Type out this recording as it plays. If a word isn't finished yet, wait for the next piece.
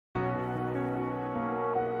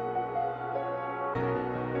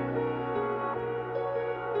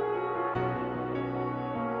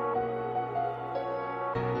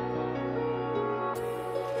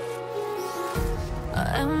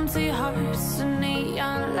empty hearts and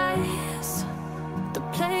neon lights.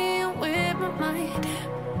 They're playing with my mind.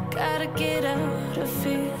 Gotta get out of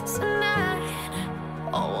here tonight.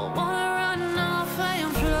 Oh, I wanna run off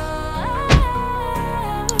and fly.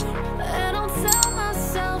 And I'll tell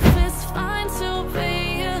myself it's fine to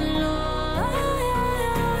be alone,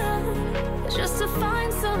 just to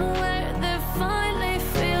find somewhere that finally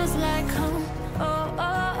feels like home. Oh,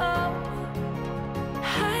 oh, oh.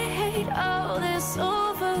 I hate all this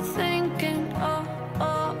overthinking. Oh,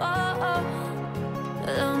 oh, oh, oh.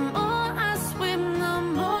 The more I swim, the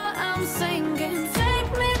more I'm sinking. Take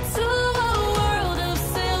me to a world of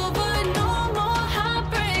silver. No more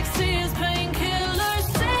heartbreaks, tears, painkillers.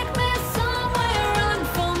 Take me somewhere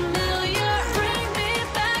unfamiliar. Bring me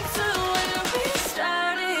back to where we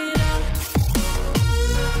started out.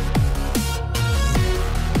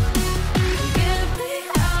 Get me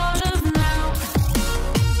out of now,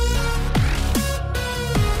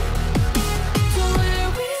 to where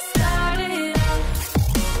we started out.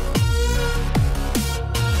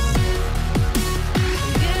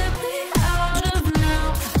 Get me out of now,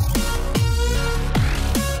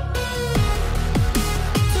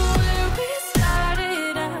 to where we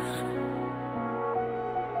started out.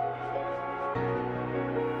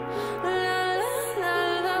 La la la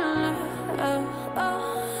la la, oh, oh.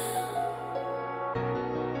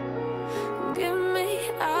 Get me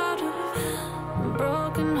out of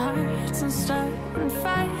broken hearts and starting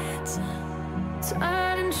fights,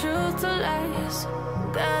 turning truth to lies.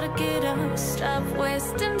 Gotta get up, stop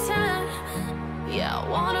wasting time. Yeah, I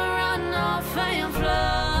wanna run off and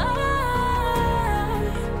fly.